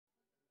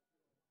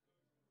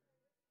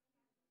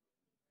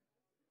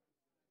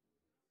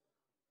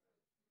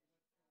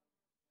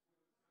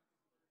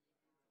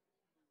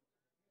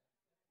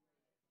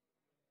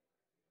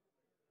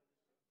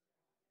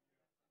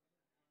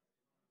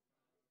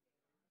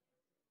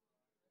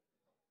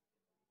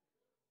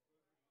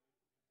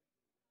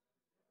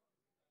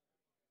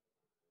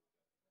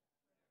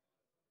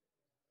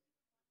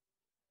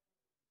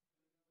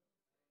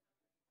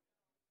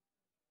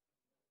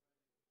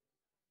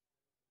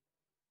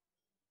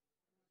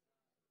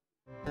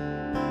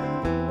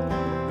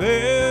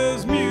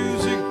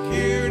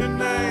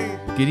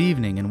Good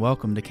evening and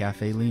welcome to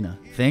Caffe Lena.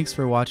 Thanks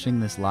for watching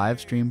this live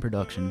stream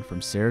production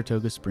from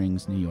Saratoga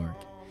Springs, New York.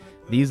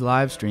 These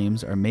live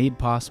streams are made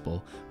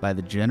possible by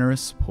the generous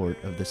support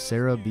of the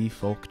Sarah B.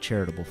 Folk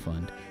Charitable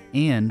Fund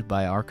and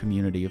by our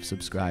community of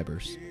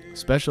subscribers.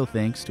 Special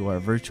thanks to our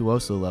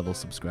Virtuoso level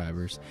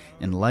subscribers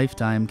and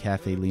lifetime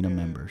Caffe Lena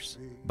members.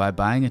 By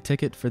buying a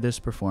ticket for this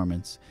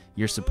performance,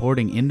 you're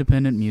supporting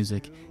independent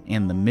music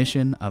and the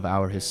mission of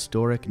our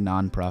historic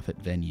nonprofit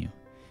venue.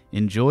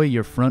 Enjoy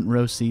your front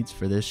row seats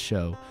for this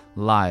show,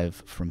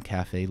 live from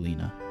Caffe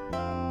Lena.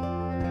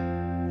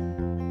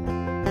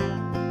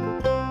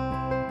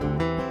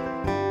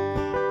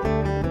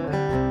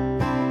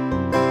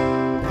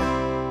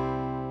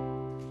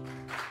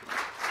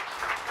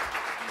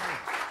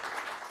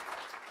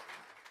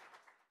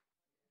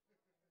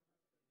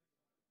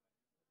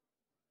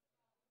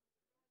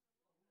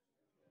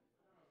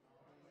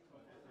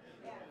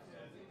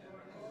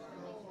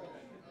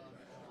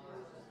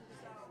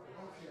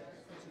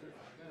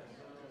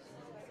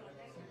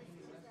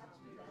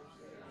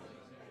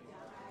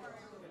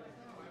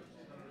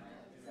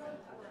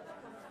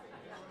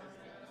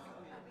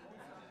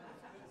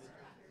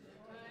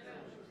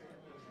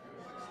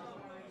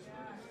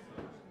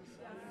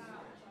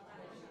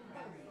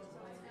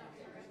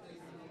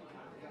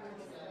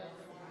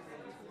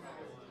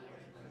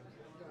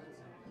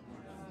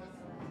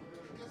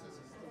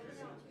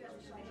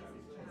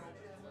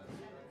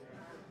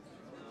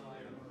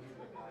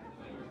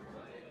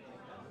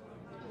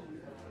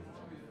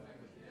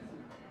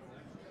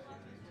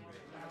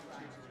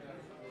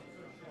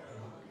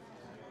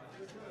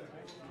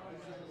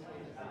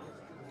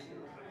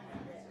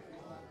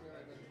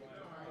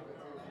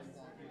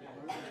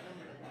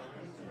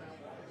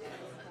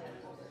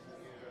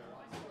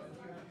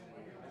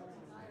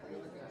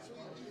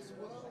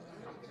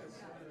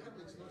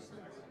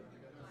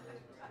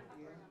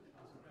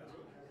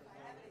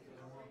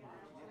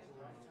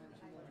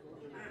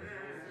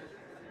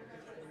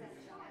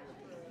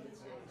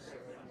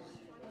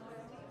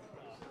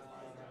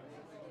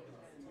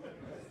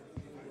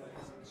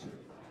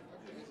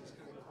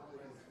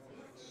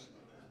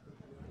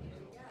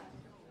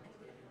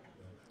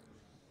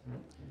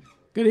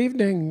 Good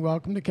evening.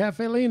 Welcome to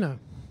Caffe Lena.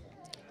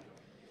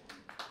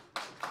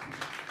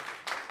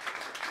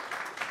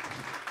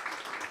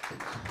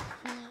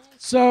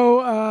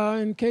 So,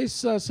 in case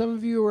some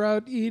of you were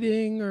out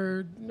eating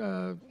or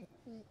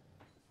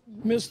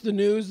missed the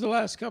news the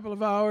last couple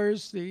of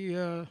hours,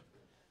 the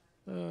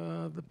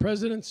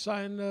president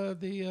signed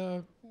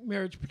the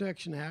Marriage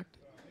Protection Act.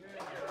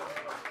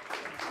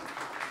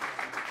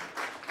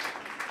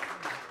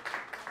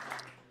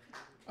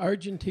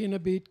 Argentina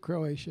beat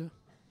Croatia.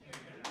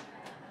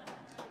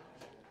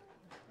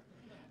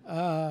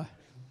 I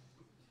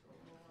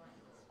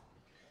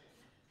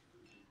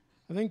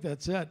think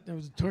that's it. There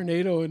was a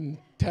tornado in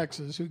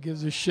Texas. Who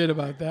gives a shit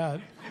about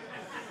that?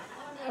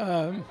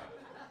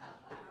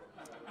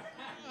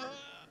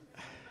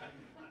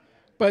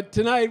 But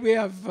tonight we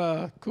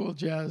have cool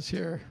jazz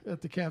here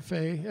at the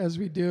cafe, as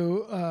we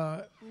do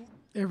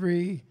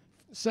every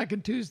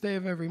second Tuesday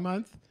of every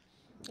month.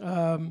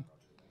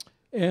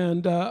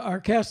 And our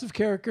cast of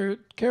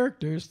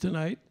characters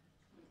tonight,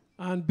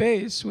 on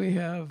bass we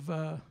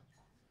have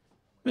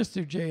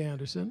Mr. Jay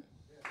Anderson.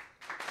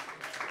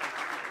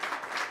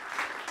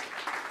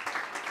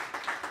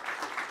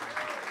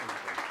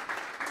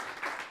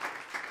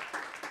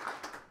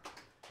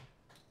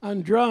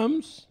 On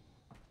drums,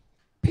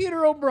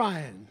 Peter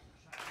O'Brien.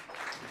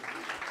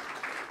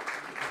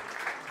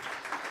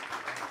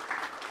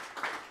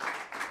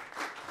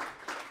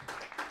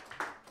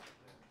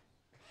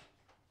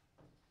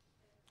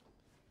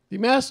 The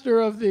master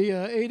of the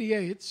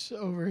 88s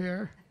over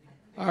here,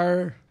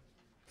 our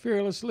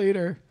fearless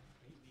leader.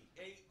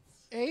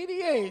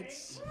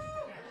 88s.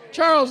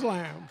 Charles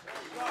Lamb.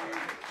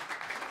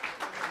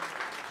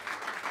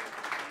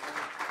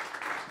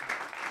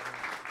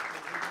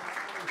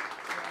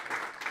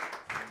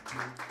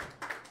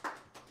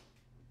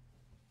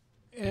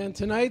 And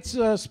tonight's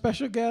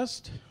special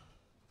guest,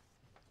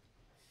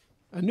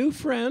 a new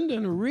friend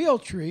and a real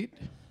treat,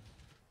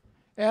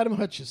 Adam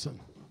Hutcheson.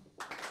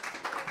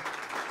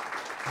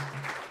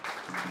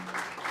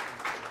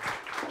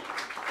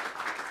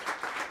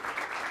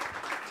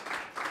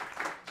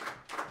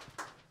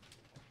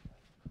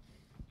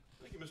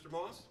 Thank you, Mr.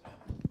 Moss.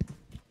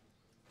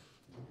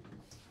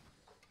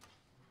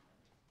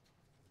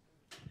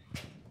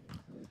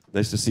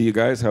 Nice to see you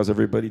guys. How's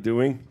everybody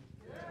doing?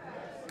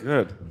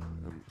 Good.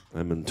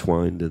 I'm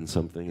entwined in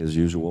something as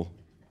usual.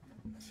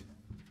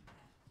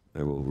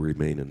 I will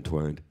remain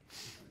entwined.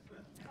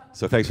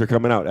 So thanks for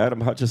coming out.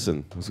 Adam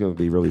Hutcheson. It's going to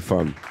be really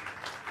fun.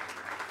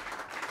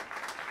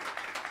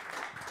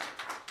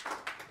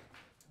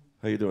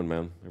 How you doing,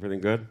 man?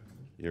 Everything good?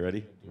 You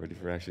ready? Ready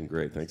for action?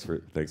 Great.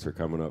 Thanks for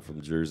coming up from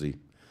Jersey.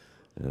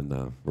 And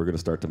we're going to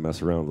start to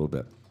mess around a little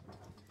bit.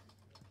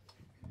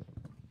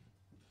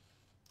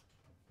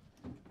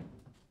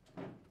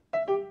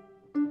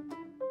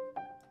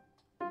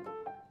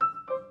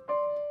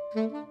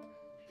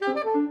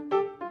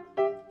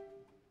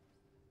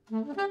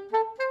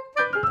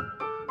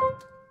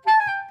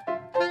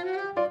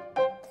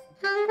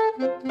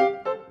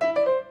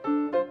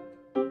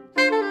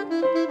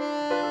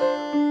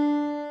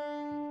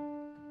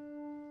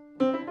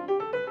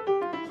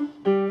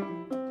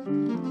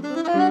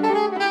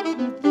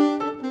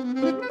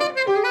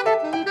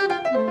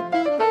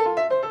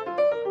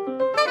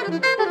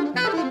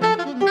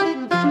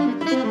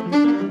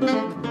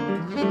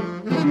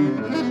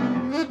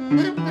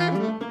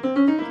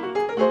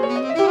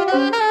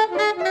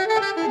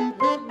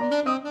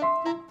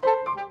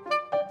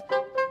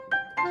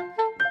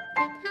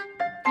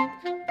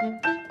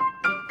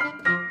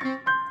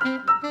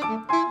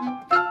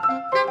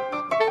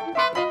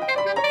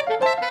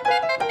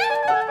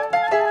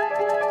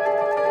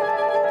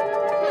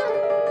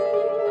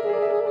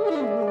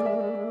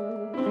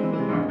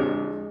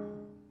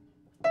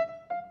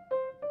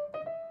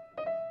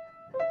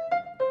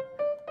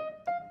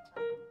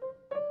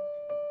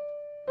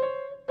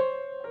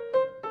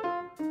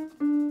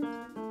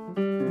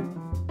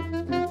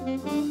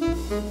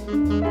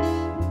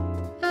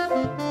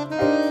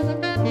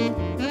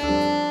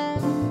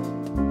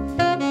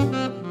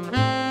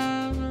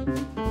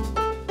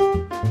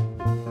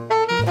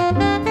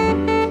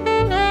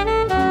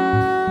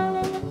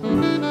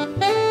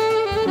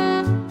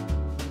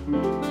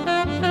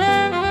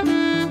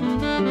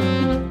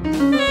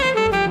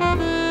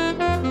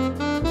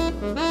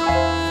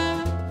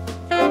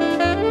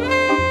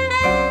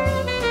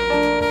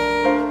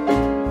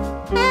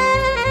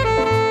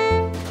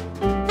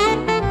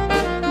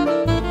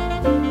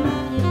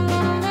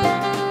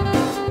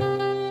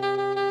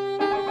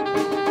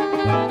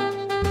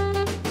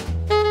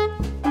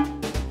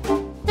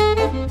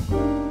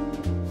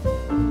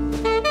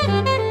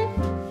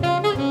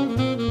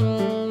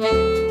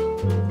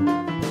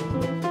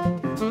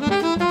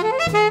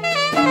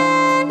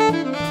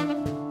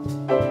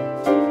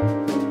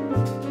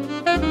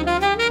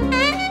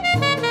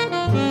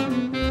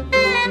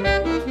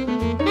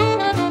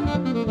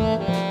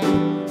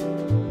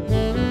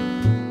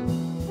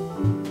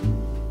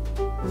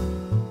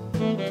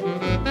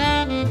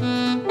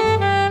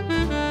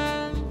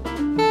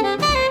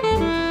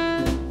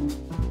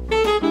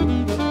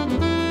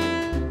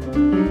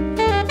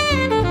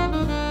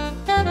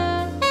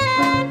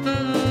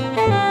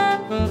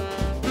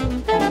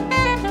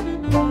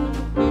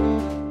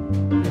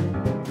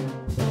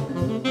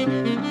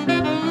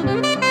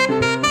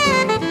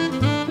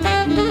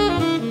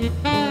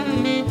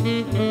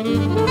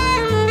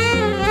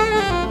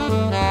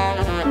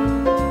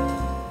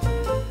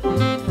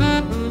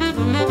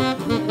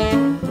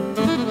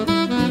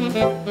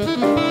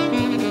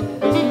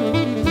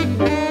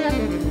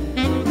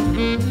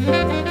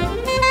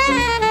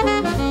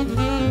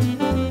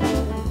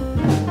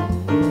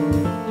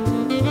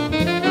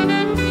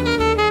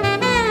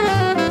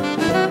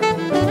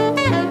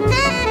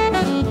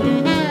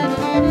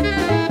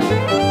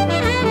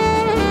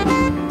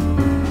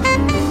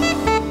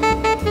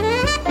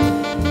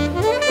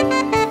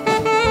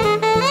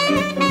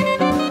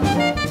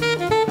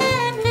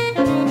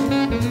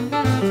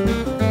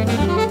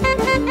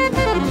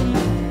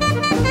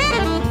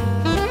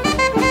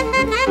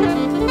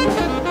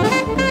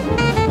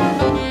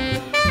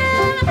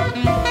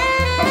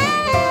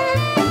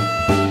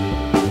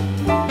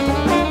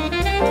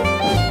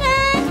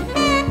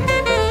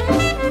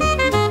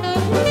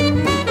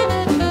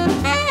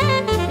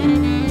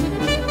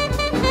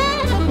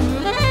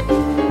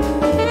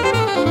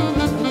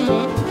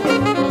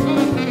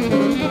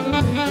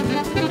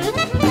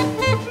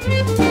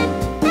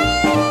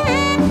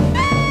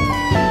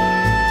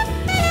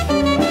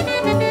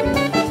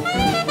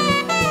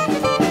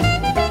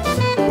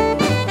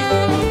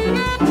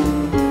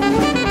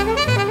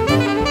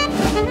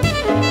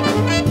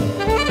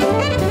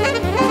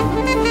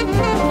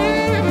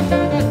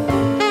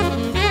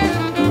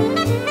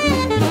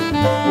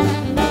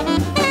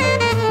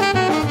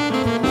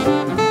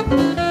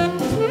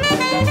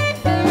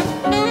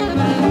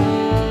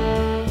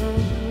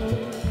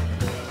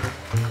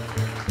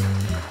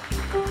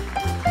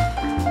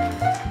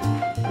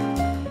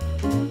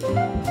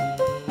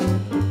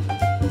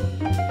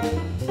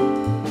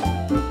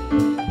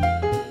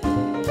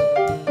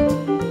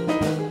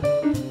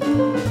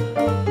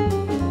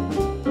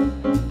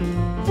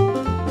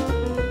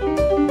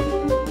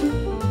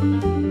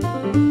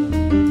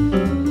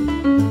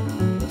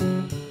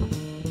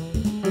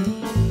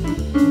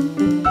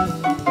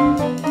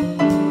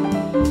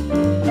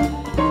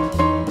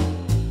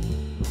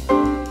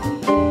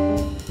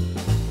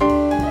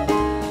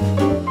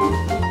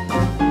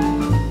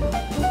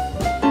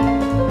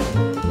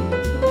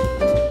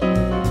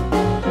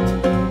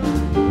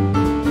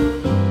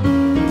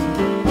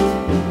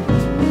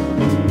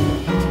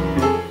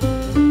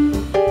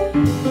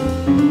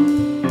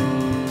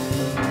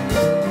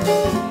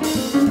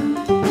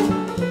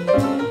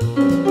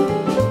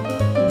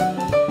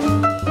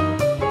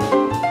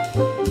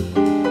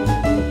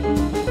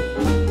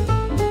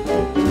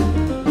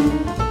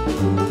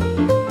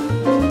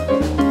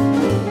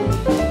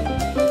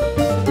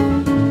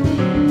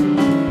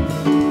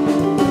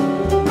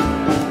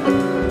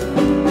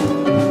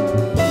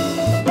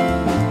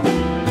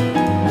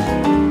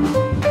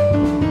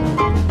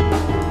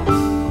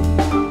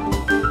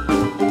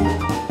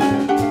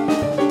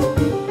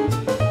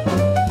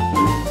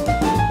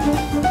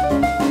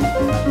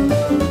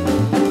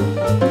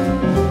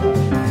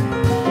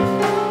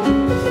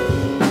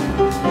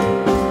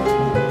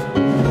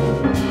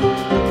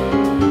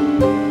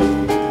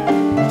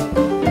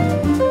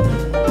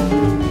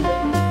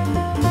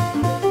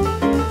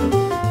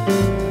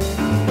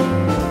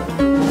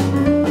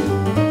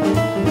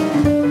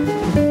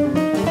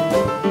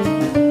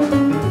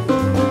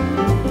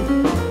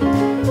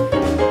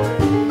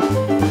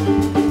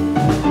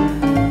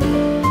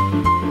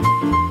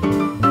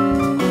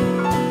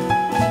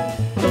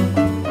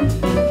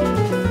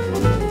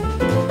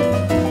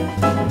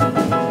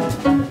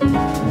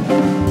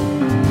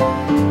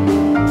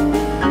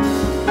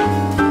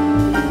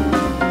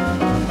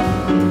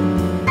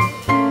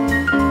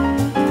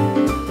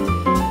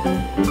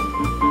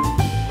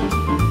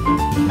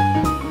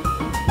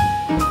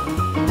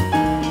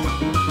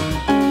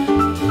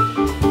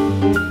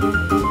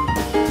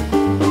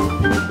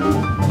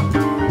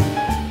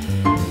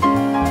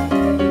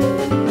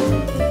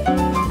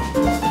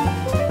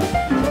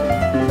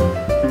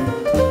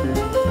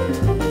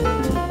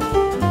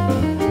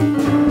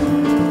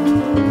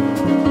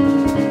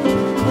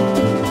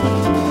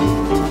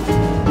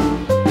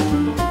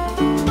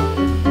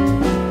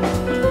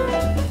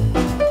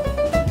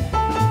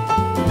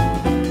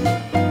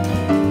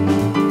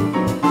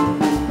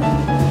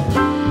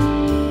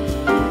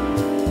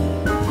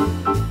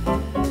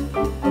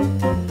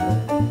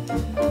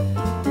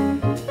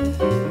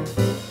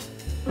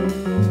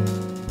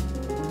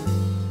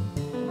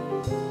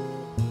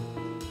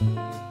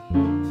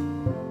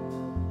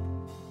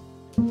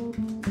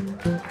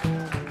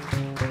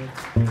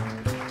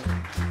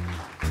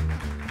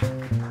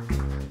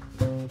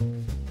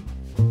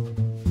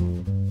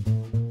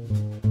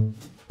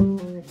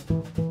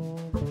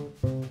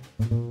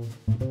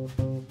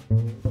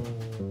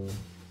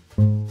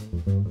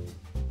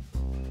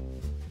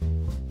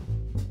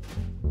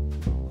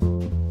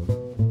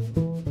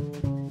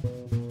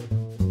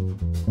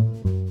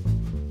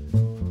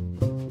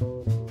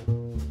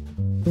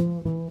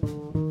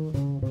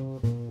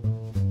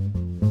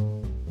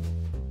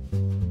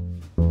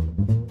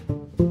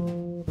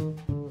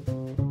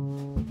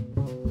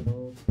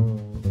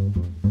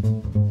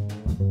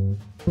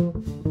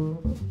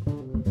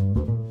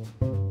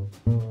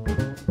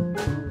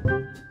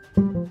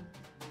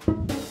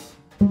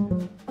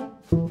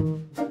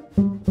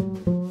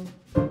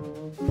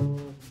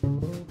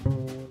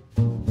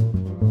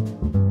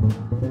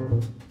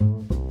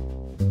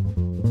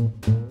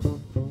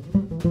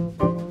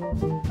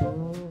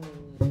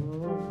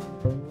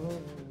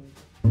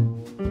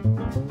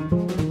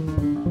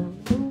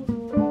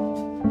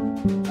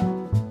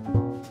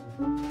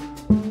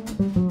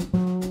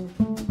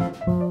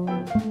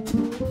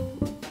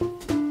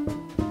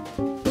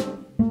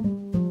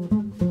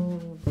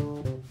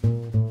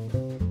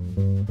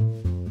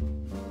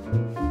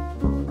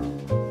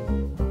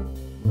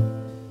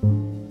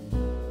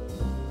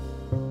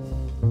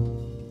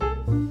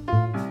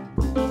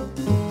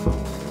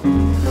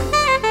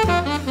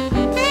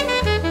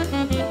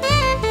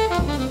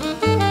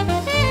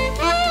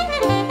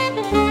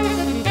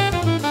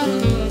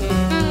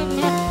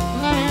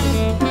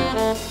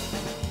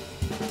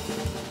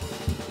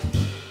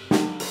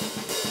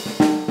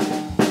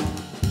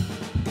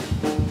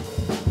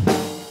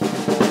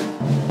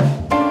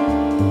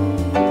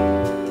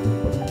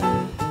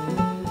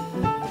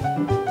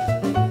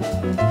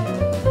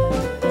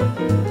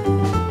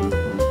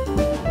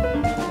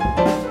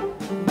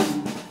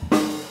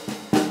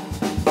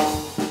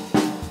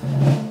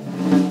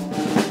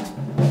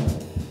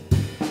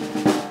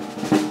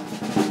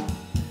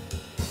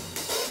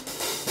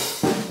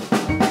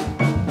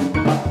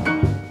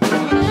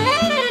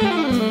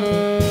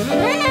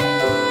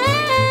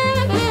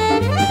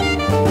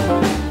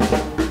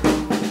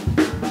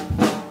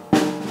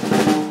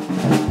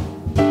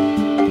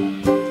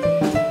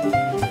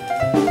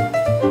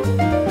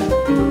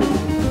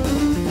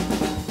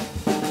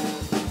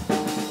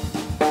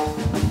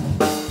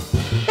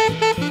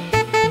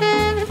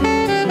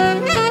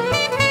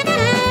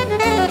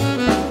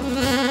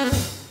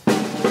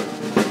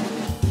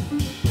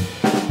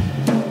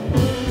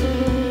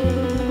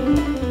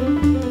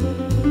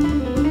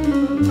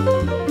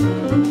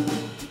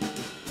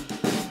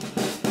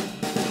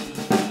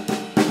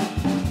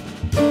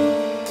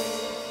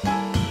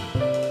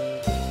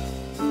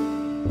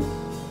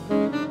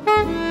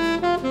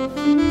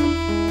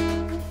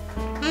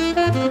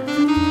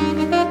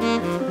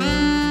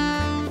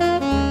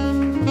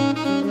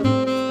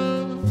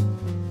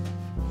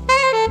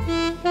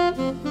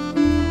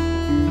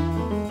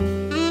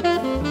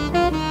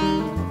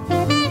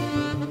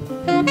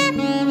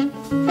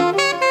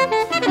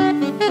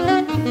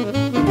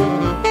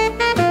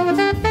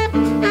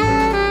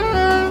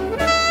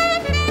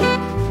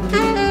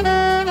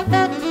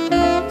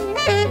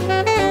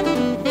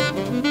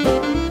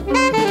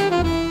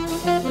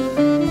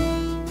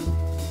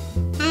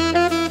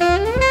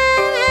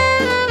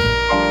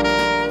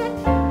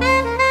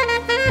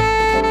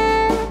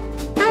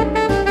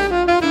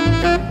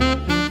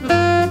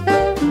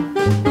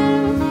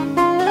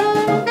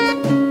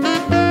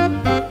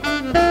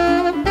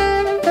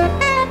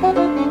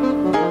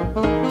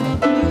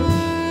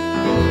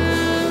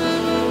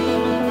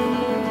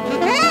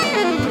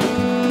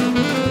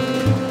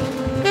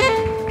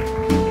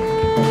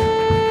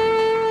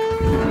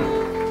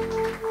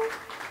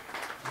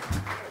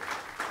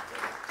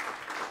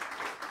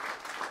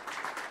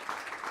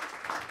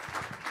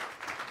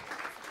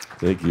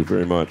 Thank you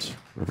very much.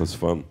 That was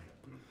fun.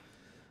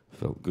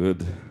 Felt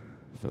good.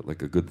 Felt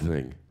like a good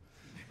thing.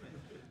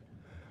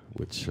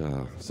 Which,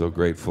 so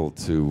grateful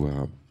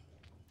to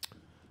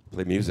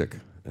play music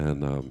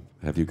and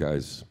have you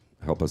guys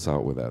help us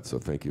out with that. So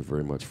thank you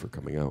very much for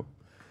coming out.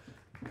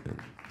 And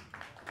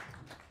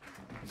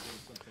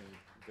Something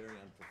very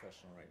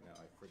unprofessional right now.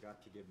 I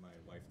forgot to give my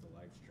wife the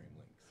live stream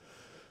link.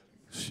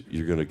 So.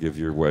 you're going to give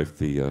your wife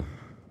the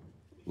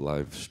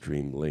live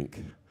stream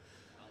link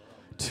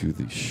to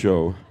the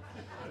show.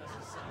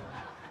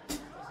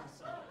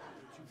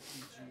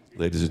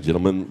 Ladies and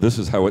gentlemen, this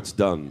is how it's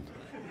done.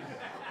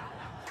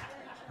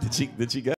 Did she get